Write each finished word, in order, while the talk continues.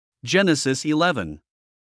Genesis 11.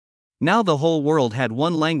 Now the whole world had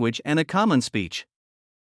one language and a common speech.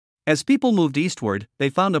 As people moved eastward,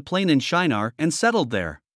 they found a plain in Shinar and settled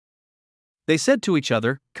there. They said to each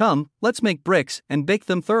other, "Come, let's make bricks and bake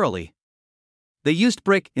them thoroughly." They used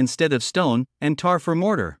brick instead of stone, and tar for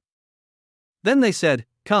mortar. Then they said,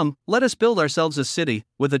 "Come, let us build ourselves a city,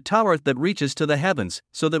 with a tower that reaches to the heavens,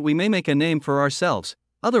 so that we may make a name for ourselves,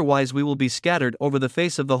 otherwise we will be scattered over the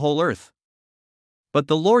face of the whole earth." But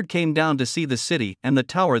the Lord came down to see the city and the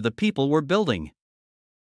tower the people were building.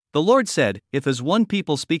 The Lord said, "If as one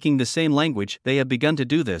people speaking the same language they have begun to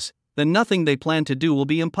do this, then nothing they plan to do will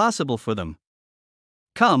be impossible for them.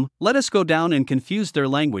 Come, let us go down and confuse their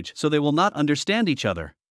language so they will not understand each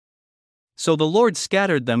other." So the Lord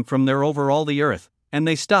scattered them from there over all the earth, and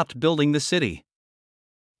they stopped building the city.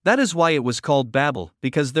 That is why it was called Babel,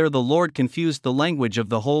 because there the Lord confused the language of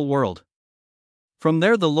the whole world. From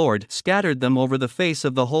there the Lord scattered them over the face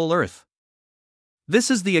of the whole earth.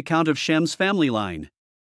 This is the account of Shem's family line.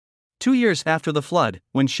 2 years after the flood,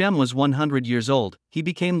 when Shem was 100 years old, he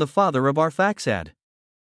became the father of Arphaxad.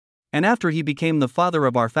 And after he became the father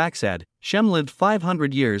of Arphaxad, Shem lived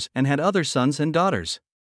 500 years and had other sons and daughters.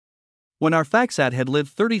 When Arphaxad had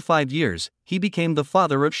lived 35 years, he became the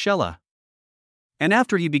father of Shelah. And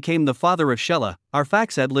after he became the father of Shelah,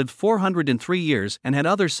 Arphaxad lived 403 years and had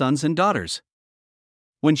other sons and daughters.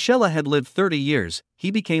 When Shelah had lived 30 years,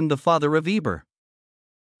 he became the father of Eber.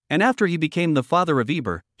 And after he became the father of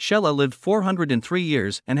Eber, Shelah lived 403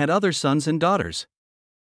 years and had other sons and daughters.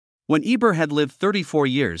 When Eber had lived 34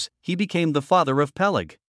 years, he became the father of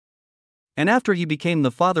Peleg. And after he became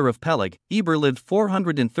the father of Peleg, Eber lived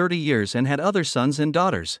 430 years and had other sons and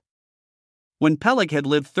daughters. When Peleg had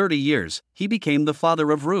lived 30 years, he became the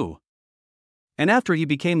father of Reu. And after he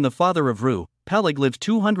became the father of Reu, Peleg lived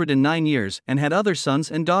 209 years and had other sons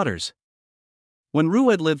and daughters. When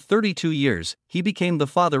Reu had lived 32 years, he became the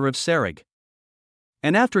father of Serug.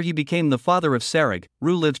 And after he became the father of Serug,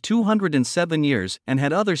 Reu lived 207 years and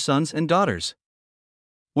had other sons and daughters.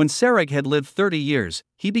 When Serug had lived 30 years,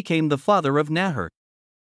 he became the father of Nahor.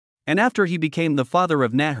 And after he became the father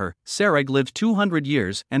of Nahor, Serug lived 200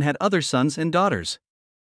 years and had other sons and daughters.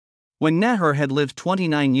 When Nahor had lived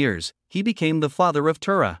 29 years, he became the father of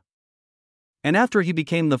Terah. And after he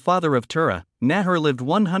became the father of Terah, Nahor lived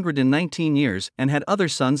 119 years and had other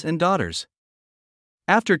sons and daughters.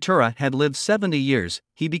 After Terah had lived 70 years,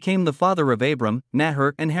 he became the father of Abram,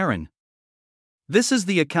 Nahor, and Haran. This is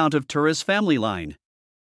the account of Terah's family line.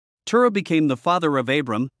 Terah became the father of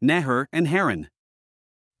Abram, Nahor, and Haran.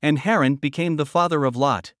 And Haran became the father of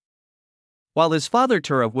Lot. While his father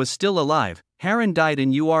Terah was still alive, Haran died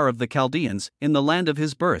in Ur of the Chaldeans, in the land of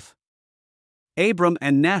his birth. Abram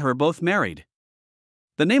and Nahor both married.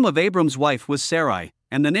 The name of Abram's wife was Sarai,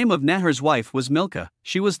 and the name of Nahor's wife was Milcah.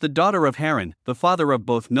 She was the daughter of Haran, the father of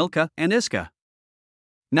both Milcah and Iscah.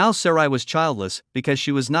 Now Sarai was childless, because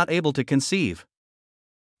she was not able to conceive.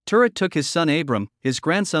 Terah took his son Abram, his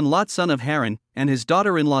grandson Lot son of Haran, and his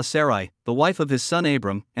daughter-in-law Sarai, the wife of his son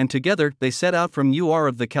Abram, and together they set out from Ur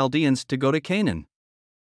of the Chaldeans to go to Canaan.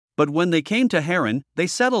 But when they came to Haran, they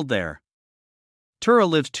settled there. Terah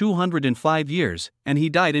lived 205 years, and he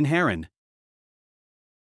died in Haran.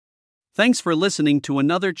 Thanks for listening to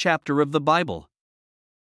another chapter of the Bible.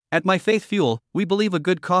 At My Faith Fuel, we believe a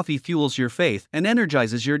good coffee fuels your faith and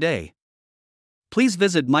energizes your day. Please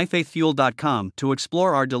visit myfaithfuel.com to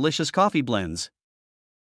explore our delicious coffee blends.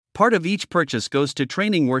 Part of each purchase goes to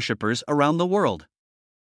training worshipers around the world.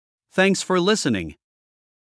 Thanks for listening.